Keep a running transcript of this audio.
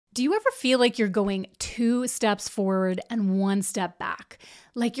Do you ever feel like you're going 2 steps forward and 1 step back?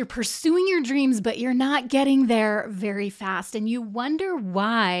 Like you're pursuing your dreams, but you're not getting there very fast. And you wonder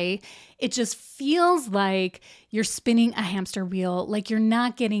why it just feels like you're spinning a hamster wheel, like you're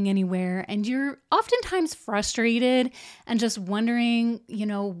not getting anywhere. And you're oftentimes frustrated and just wondering,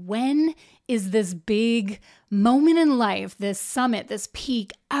 when is this big moment in life, this summit, this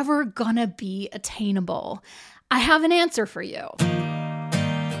peak ever gonna be attainable? I have an answer for you.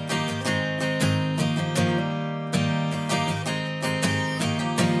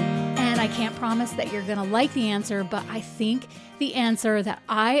 I can't promise that you're going to like the answer, but I think the answer that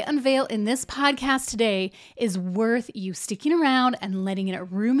I unveil in this podcast today is worth you sticking around and letting it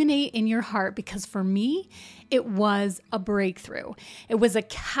ruminate in your heart, because for me, it was a breakthrough. It was a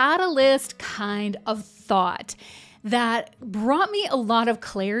catalyst kind of thought that brought me a lot of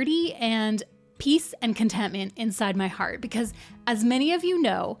clarity and peace and contentment inside my heart, because as many of you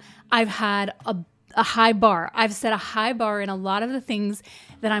know, I've had a high bar. I've set a high bar in a lot of the things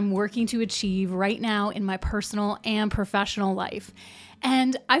that I'm working to achieve right now in my personal and professional life.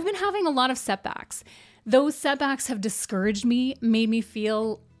 And I've been having a lot of setbacks. Those setbacks have discouraged me, made me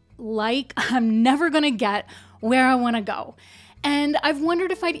feel like I'm never going to get where I want to go. And I've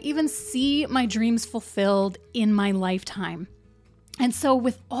wondered if I'd even see my dreams fulfilled in my lifetime. And so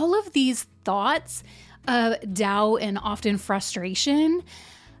with all of these thoughts of doubt and often frustration,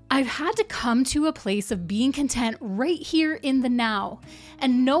 I've had to come to a place of being content right here in the now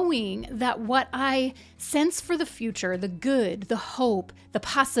and knowing that what I sense for the future, the good, the hope, the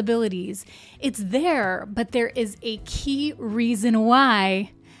possibilities, it's there, but there is a key reason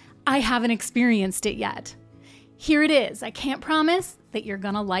why I haven't experienced it yet. Here it is. I can't promise that you're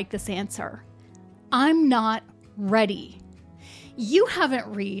going to like this answer. I'm not ready. You haven't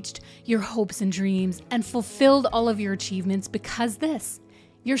reached your hopes and dreams and fulfilled all of your achievements because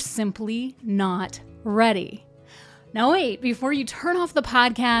you're simply not ready. Now wait, before you turn off the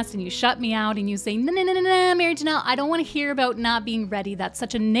podcast and you shut me out and you say, no, Mary Janelle, I don't want to hear about not being ready. That's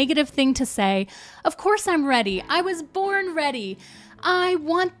such a negative thing to say. Of course I'm ready. I was born ready. I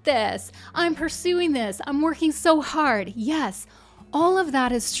want this. I'm pursuing this. I'm working so hard. Yes, all of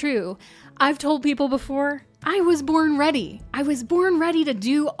that is true. I've told people before, I was born ready. I was born ready to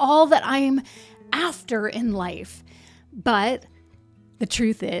do all that I am after in life. But the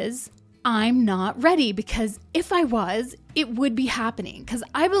truth is, I'm not ready, because if I was, it would be happening. Because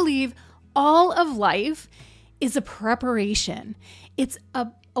I believe all of life is a preparation. It's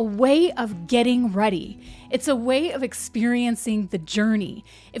a way of getting ready. It's a way of experiencing the journey.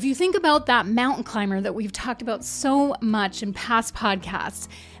 If you think about that mountain climber that we've talked about so much in past podcasts,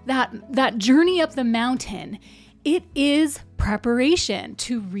 that journey up the mountain, it is preparation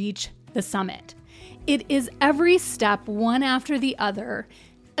to reach the summit. It is every step, one after the other,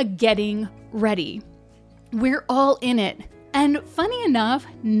 a getting ready. We're all in it. And funny enough,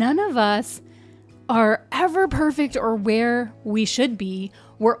 none of us are ever perfect or where we should be.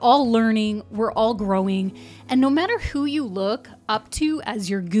 We're all learning, we're all growing. And no matter who you look up to as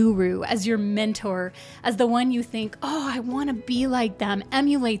your guru, as your mentor, as the one you think, oh, I want to be like them,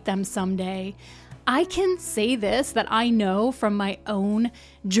 emulate them someday, I can say this, that I know from my own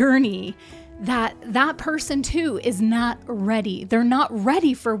journey, that person too is not ready. They're not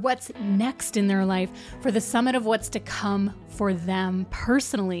ready for what's next in their life, for the summit of what's to come for them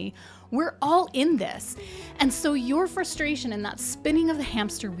personally. We're all in this. And so your frustration and that spinning of the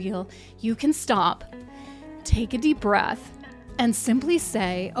hamster wheel, you can stop, take a deep breath, and simply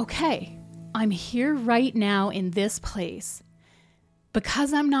say, okay, I'm here right now in this place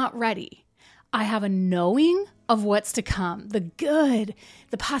because I'm not ready. I have a knowing of what's to come, the good,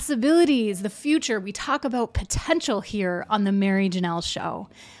 the possibilities, the future. We talk about potential here on the Mary Janelle Show.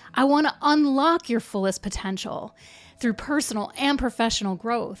 I want to unlock your fullest potential through personal and professional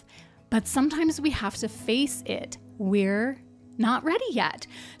growth. But sometimes we have to face it. We're not ready yet.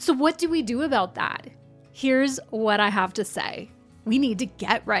 So what do we do about that? Here's what I have to say. We need to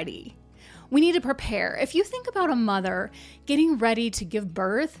get ready. We need to prepare. If you think about a mother getting ready to give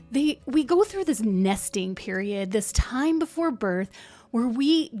birth, we go through this nesting period, this time before birth, where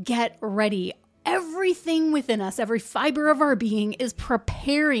we get ready. Everything within us, every fiber of our being is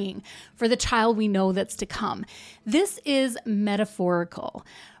preparing for the child we know that's to come. This is metaphorical,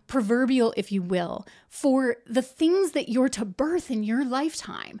 proverbial, if you will, for the things that you're to birth in your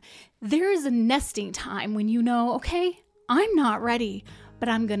lifetime. There is a nesting time when you know, okay, I'm not ready, but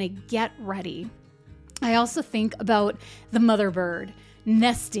I'm going to get ready. I also think about the mother bird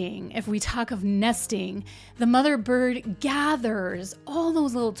nesting. If we talk of nesting, the mother bird gathers all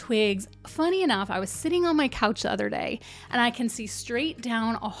those little twigs. Funny enough, I was sitting on my couch the other day and I can see straight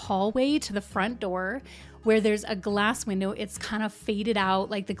down a hallway to the front door where there's a glass window. It's kind of faded out,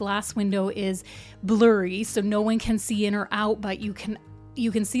 like the glass window is blurry, so no one can see in or out, but you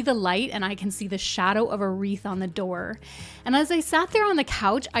can see the light, and I can see the shadow of a wreath on the door. And as I sat there on the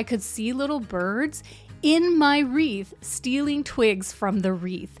couch, I could see little birds in my wreath stealing twigs from the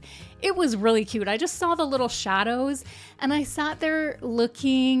wreath. It was really cute. I just saw the little shadows and I sat there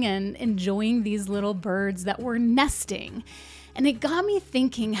looking and enjoying these little birds that were nesting. And it got me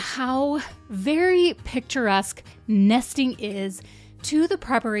thinking how very picturesque nesting is to the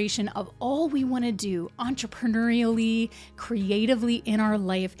preparation of all we want to do entrepreneurially, creatively in our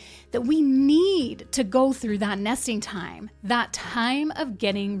life, that we need to go through that nesting time, that time of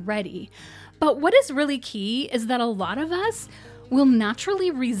getting ready. But what is really key is that a lot of us will naturally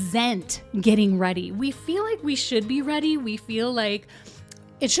resent getting ready. We feel like we should be ready. We feel like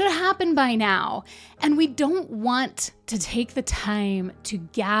it should have happened by now. And we don't want to take the time to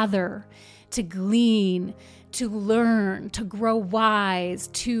gather, to glean, to learn, to grow wise,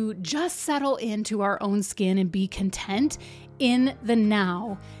 to just settle into our own skin and be content in the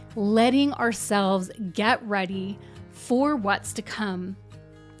now, letting ourselves get ready for what's to come.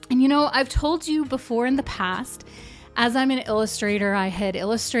 And I've told you before in the past, as I'm an illustrator, I had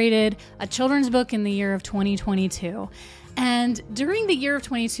illustrated a children's book in the year of 2022. And during the year of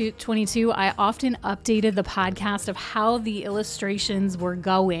 2022, I often updated the podcast of how the illustrations were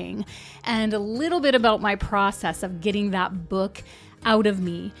going and a little bit about my process of getting that book out of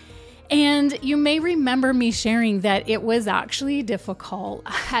me. And you may remember me sharing that it was actually difficult.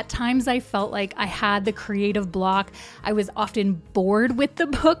 At times I felt like I had the creative block. I was often bored with the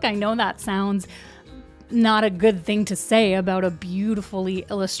book. I know that sounds not a good thing to say about a beautifully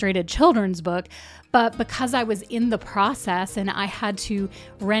illustrated children's book, but because I was in the process and I had to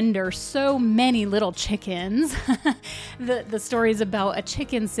render so many little chickens, the stories about a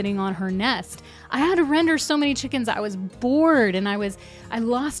chicken sitting on her nest, I had to render so many chickens. I was bored and I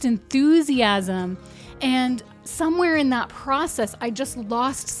lost enthusiasm. And somewhere in that process, I just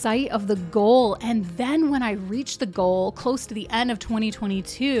lost sight of the goal. And then when I reached the goal close to the end of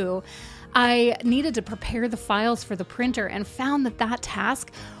 2022, I needed to prepare the files for the printer and found that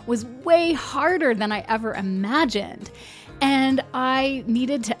task was way harder than I ever imagined. And I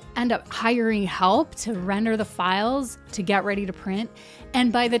needed to end up hiring help to render the files to get ready to print.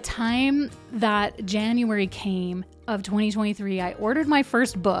 And by the time that January came of 2023, I ordered my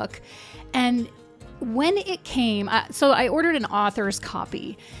first book. And when it came, so I ordered an author's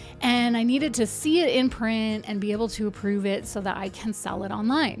copy and I needed to see it in print and be able to approve it so that I can sell it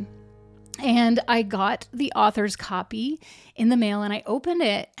online. And I got the author's copy in the mail and I opened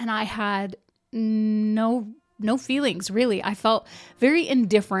it and I had no feelings, really. I felt very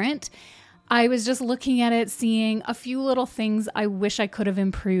indifferent. I was just looking at it, seeing a few little things I wish I could have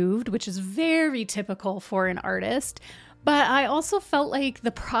improved, which is very typical for an artist. But I also felt like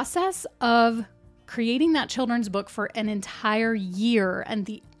the process of creating that children's book for an entire year and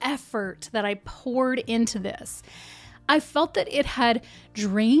the effort that I poured into this, I felt that it had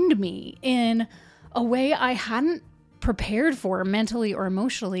drained me in a way I hadn't prepared for mentally or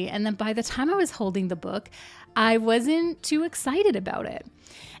emotionally. And then by the time I was holding the book, I wasn't too excited about it.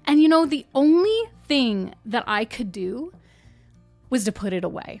 And the only thing that I could do was to put it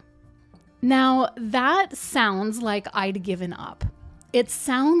away. Now, that sounds like I'd given up. It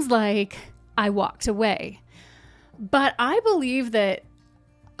sounds like I walked away. But I believe that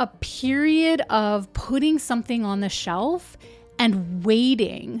a period of putting something on the shelf and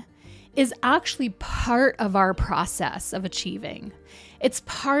waiting is actually part of our process of achieving. It's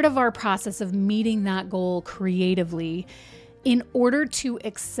part of our process of meeting that goal creatively in order to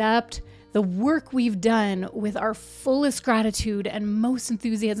accept the work we've done with our fullest gratitude and most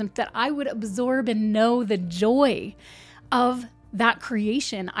enthusiasm, that I would absorb and know the joy of that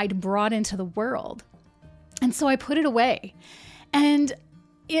creation I'd brought into the world. And so I put it away. And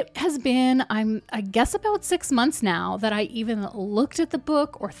it has been, I guess about 6 months now that I even looked at the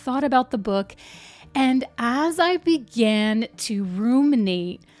book or thought about the book. And as I began to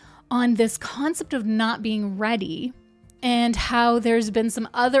ruminate on this concept of not being ready and how there's been some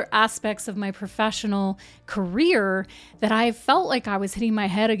other aspects of my professional career that I felt like I was hitting my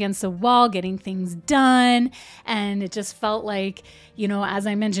head against a wall, getting things done. And it just felt like, as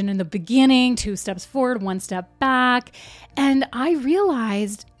I mentioned in the beginning, 2 steps forward, 1 step back. And I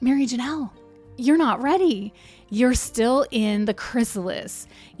realized, Mary Janelle, you're not ready. You're still in the chrysalis.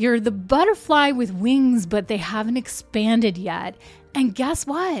 You're the butterfly with wings, but they haven't expanded yet. And guess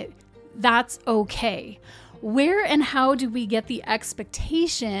what? That's okay. Where and how do we get the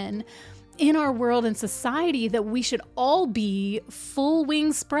expectation in our world and society that we should all be full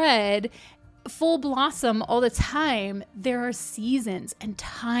wing spread, full blossom all the time? There are seasons and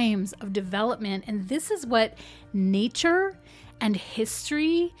times of development, and this is what nature and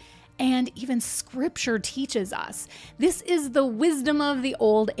history and even scripture teaches us. This is the wisdom of the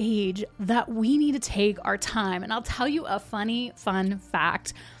old age, that we need to take our time. And I'll tell you a fun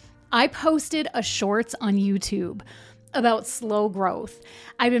fact. I posted a shorts on YouTube about slow growth.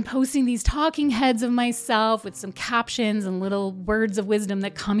 I've been posting these talking heads of myself with some captions and little words of wisdom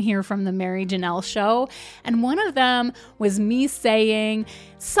that come here from the Mary Janelle Show. And one of them was me saying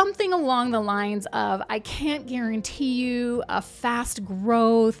something along the lines of, I can't guarantee you a fast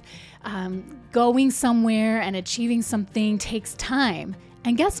growth. Going somewhere and achieving something takes time.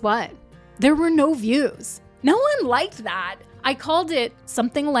 And guess what? There were no views. No one liked that. I called it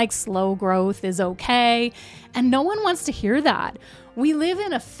something like slow growth is okay, and no one wants to hear that. We live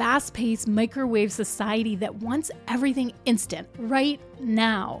in a fast-paced microwave society that wants everything instant, right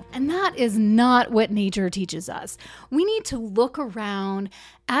now. And that is not what nature teaches us. We need to look around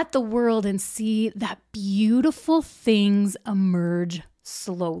at the world and see that beautiful things emerge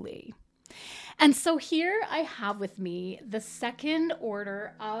slowly. And so here I have with me the second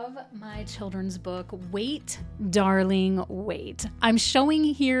order of my children's book, Wait, Darling, Wait. I'm showing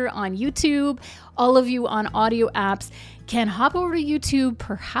here on YouTube. All of you on audio apps can hop over to YouTube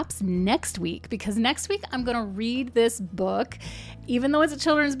perhaps next week, because next week I'm going to read this book. Even though it's a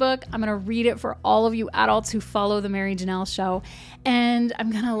children's book, I'm going to read it for all of you adults who follow the Mary Janelle Show. And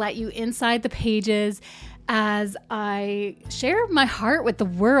I'm going to let you inside the pages as I share my heart with the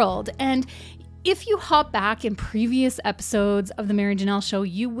world. And if you hop back in previous episodes of the Mary Janelle Show,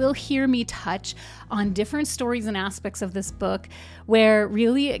 you will hear me touch on different stories and aspects of this book where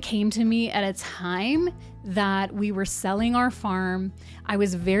really it came to me at a time that we were selling our farm. I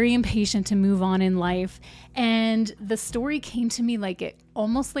was very impatient to move on in life, and the story came to me like it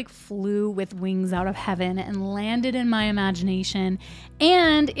almost like flew with wings out of heaven and landed in my imagination.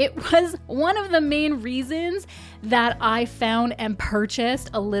 And it was one of the main reasons that I found and purchased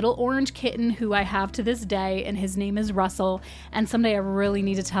a little orange kitten who I have to this day, and his name is Russell. And someday I really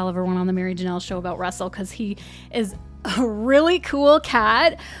need to tell everyone on the Mary Janelle Show about Russell, because he is a really cool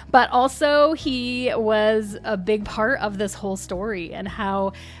cat, but also he was a big part of this whole story, and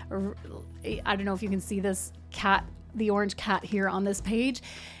how, I don't know if you can see this cat, the orange cat here on this page.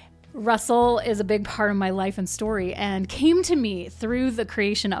 Russell is a big part of my life and story, and came to me through the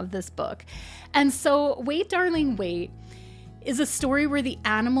creation of this book. And so Wait, Darling, Wait is a story where the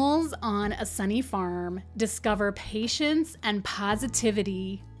animals on a sunny farm discover patience and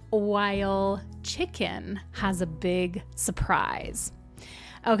positivity while Chicken has a big surprise.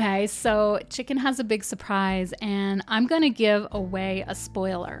 Okay, so Chicken has a big surprise, and I'm going to give away a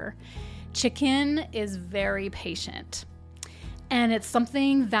spoiler. Chicken is very patient, and it's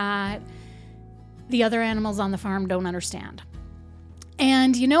something that the other animals on the farm don't understand.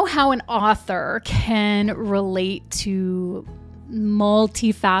 And you know how an author can relate to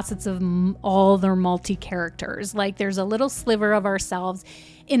multifacets of all their multi-characters. Like there's a little sliver of ourselves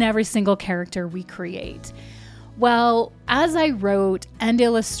in every single character we create. Well, as I wrote and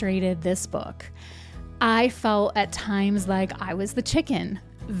illustrated this book, I felt at times like I was the chicken,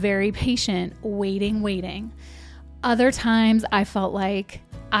 very patient, waiting. Other times I felt like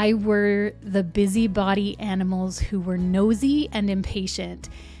I were the busybody animals who were nosy and impatient,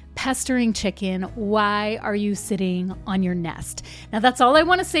 pestering Chicken, why are you sitting on your nest? Now that's all I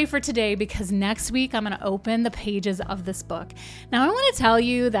want to say for today, because next week I'm going to open the pages of this book. Now I want to tell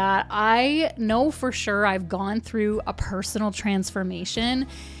you that I know for sure I've gone through a personal transformation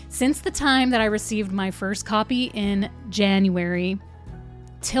since the time that I received my first copy in January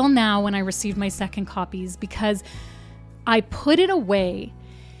till now when I received my second copies, because I put it away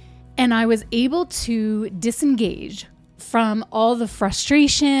and I was able to disengage from all the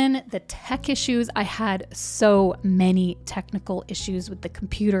frustration, the tech issues. I had so many technical issues with the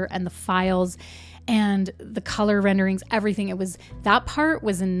computer and the files and the color renderings, everything. That part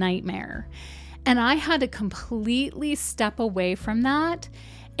was a nightmare. And I had to completely step away from that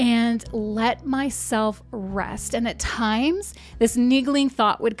and let myself rest. And at times, this niggling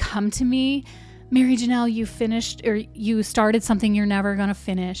thought would come to me, Mary Janelle, you started something you're never going to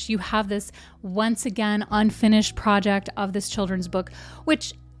finish. You have this once again unfinished project of this children's book,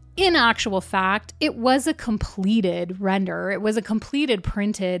 which in actual fact, it was a completed render. It was a completed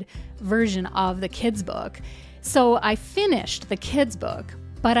printed version of the kids' book. So I finished the kids' book,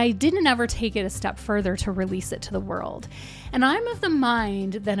 but I didn't ever take it a step further to release it to the world. And I'm of the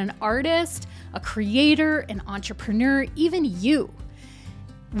mind that an artist, a creator, an entrepreneur, even you,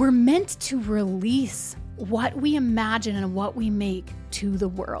 we're meant to release what we imagine and what we make to the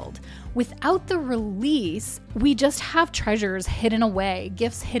world. Without the release, we just have treasures hidden away,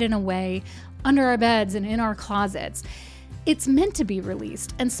 gifts hidden away under our beds and in our closets. It's meant to be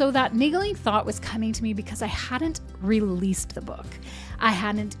released. And so that niggling thought was coming to me because I hadn't released the book. I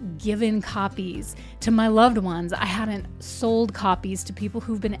hadn't given copies to my loved ones. I hadn't sold copies to people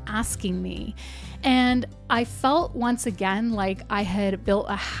who've been asking me. And I felt once again like I had built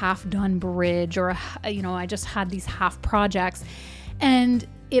a half-done bridge, or I just had these half projects, and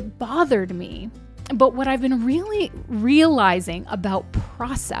it bothered me. But what I've been really realizing about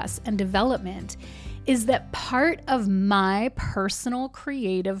process and development is that part of my personal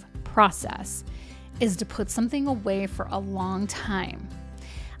creative process is to put something away for a long time.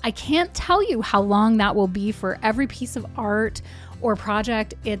 I can't tell you how long that will be for every piece of art or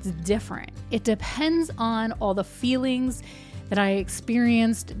project. It's different. It depends on all the feelings that I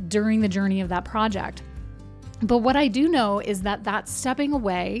experienced during the journey of that project. But what I do know is that stepping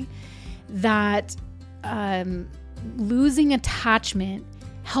away, that losing attachment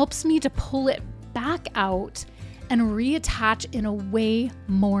helps me to pull it back out and reattach in a way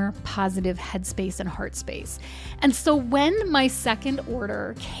more positive headspace and heart space. And so when my second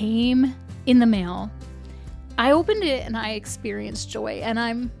order came in the mail, I opened it and I experienced joy. And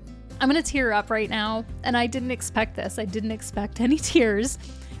I'm going to tear up right now. And I didn't expect this. I didn't expect any tears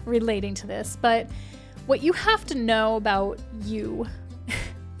relating to this. But what you have to know about you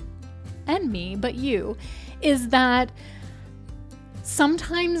and me, but you, is that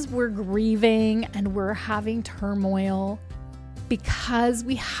sometimes we're grieving and we're having turmoil because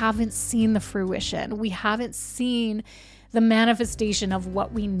we haven't seen the fruition. We haven't seen the manifestation of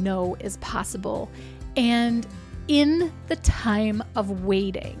what we know is possible. And in the time of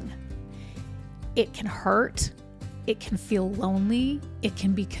waiting, it can hurt, it can feel lonely, it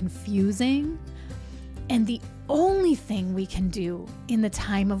can be confusing. And the only thing we can do in the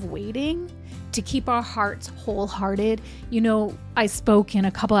time of waiting to keep our hearts wholehearted, I spoke in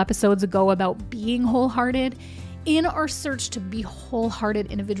a couple episodes ago about being wholehearted. In our search to be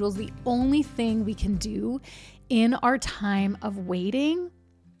wholehearted individuals, the only thing we can do in our time of waiting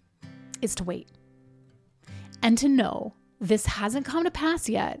is to wait. And to know this hasn't come to pass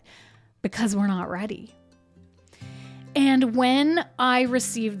yet because we're not ready. And when I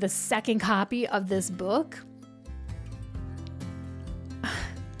received the second copy of this book,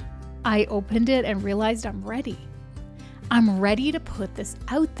 I opened it and realized I'm ready. I'm ready to put this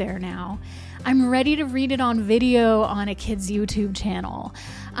out there now. I'm ready to read it on video on a kid's YouTube channel.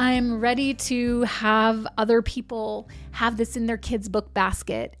 I'm ready to have other people have this in their kids' book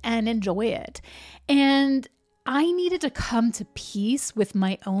basket and enjoy it. And I needed to come to peace with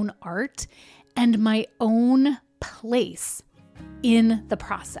my own art and my own place in the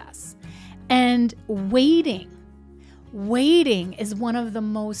process. And waiting is one of the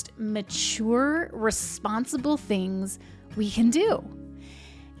most mature, responsible things we can do.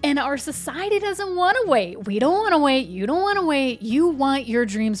 And our society doesn't want to wait. We don't want to wait. You don't want to wait. You want your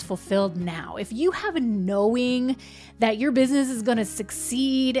dreams fulfilled now. If you have a knowing that your business is going to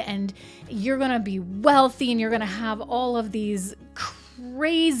succeed and you're going to be wealthy and you're going to have all of these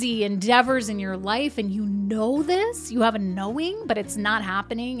crazy endeavors in your life, and you know this, you have a knowing, but it's not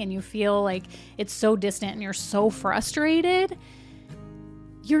happening, and you feel like it's so distant and you're so frustrated,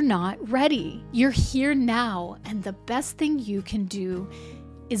 you're not ready. You're here now, and the best thing you can do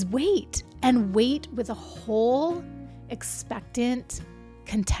is wait, and wait with a whole, expectant,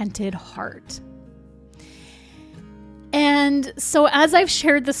 contented heart. And so as I've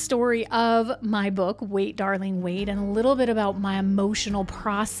shared the story of my book, Wait, Darling, Wait, and a little bit about my emotional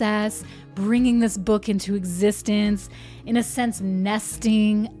process, bringing this book into existence, in a sense,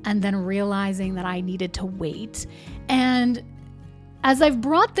 nesting, and then realizing that I needed to wait. And as I've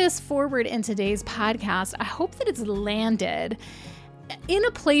brought this forward in today's podcast, I hope that it's landed in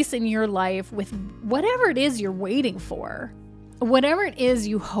a place in your life with whatever it is you're waiting for, whatever it is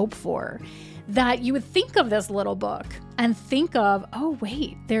you hope for, that you would think of this little book and think of, oh,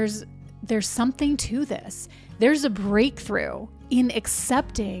 wait, there's something to this. There's a breakthrough in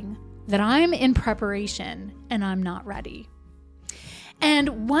accepting that I'm in preparation and I'm not ready.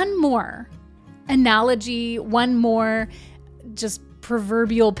 And one more analogy, one more just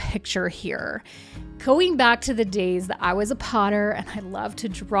proverbial picture here. Going back to the days that I was a potter and I love to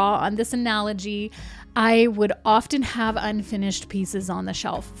draw on this analogy, I would often have unfinished pieces on the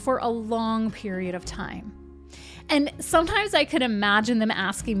shelf for a long period of time. And sometimes I could imagine them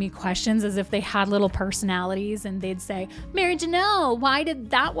asking me questions as if they had little personalities, and they'd say, Mary Janelle, why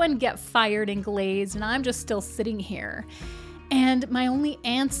did that one get fired and glazed and I'm just still sitting here? And my only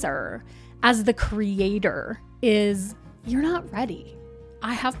answer as the creator is, you're not ready.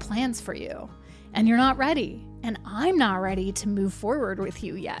 I have plans for you and you're not ready. And I'm not ready to move forward with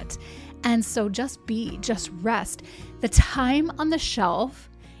you yet. And so just rest. The time on the shelf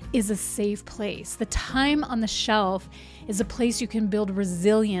is a safe place. The time on the shelf is a place you can build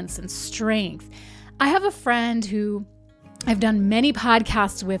resilience and strength. I have a friend who I've done many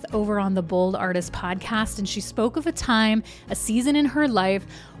podcasts with over on the Bold Artist podcast, and she spoke of a season in her life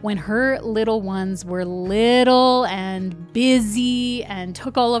when her little ones were little and busy and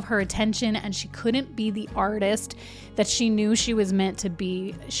took all of her attention, and she couldn't be the artist that she knew she was meant to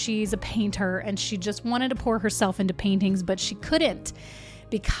be. She's a painter and she just wanted to pour herself into paintings, but she couldn't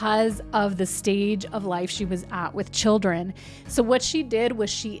because of the stage of life she was at with children. So what she did was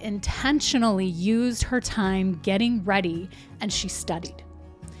she intentionally used her time getting ready, and she studied.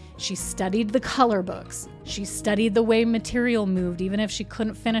 She studied the color books. She studied the way material moved, even if she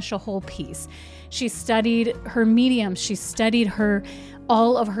couldn't finish a whole piece. She studied her mediums. She studied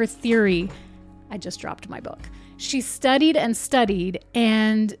all of her theory. I just dropped my book. She studied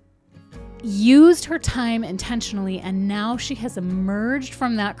and used her time intentionally, and now she has emerged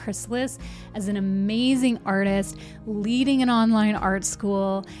from that chrysalis as an amazing artist, leading an online art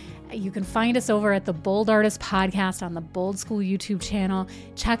school. You can find us over at the Bold Artist podcast on the Bold School YouTube channel.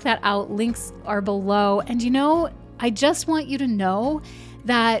 Check that out. Links are below. And I just want you to know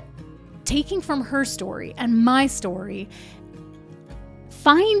that taking from her story and my story,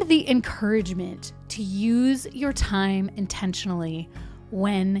 find the encouragement to use your time intentionally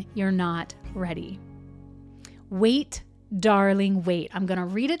when you're not ready. Wait, darling, wait. I'm going to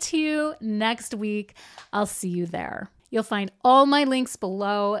read it to you next week. I'll see you there. You'll find all my links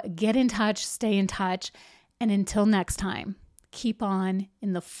below. Get in touch, stay in touch. And until next time, keep on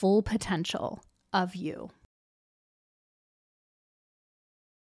in the full potential of you.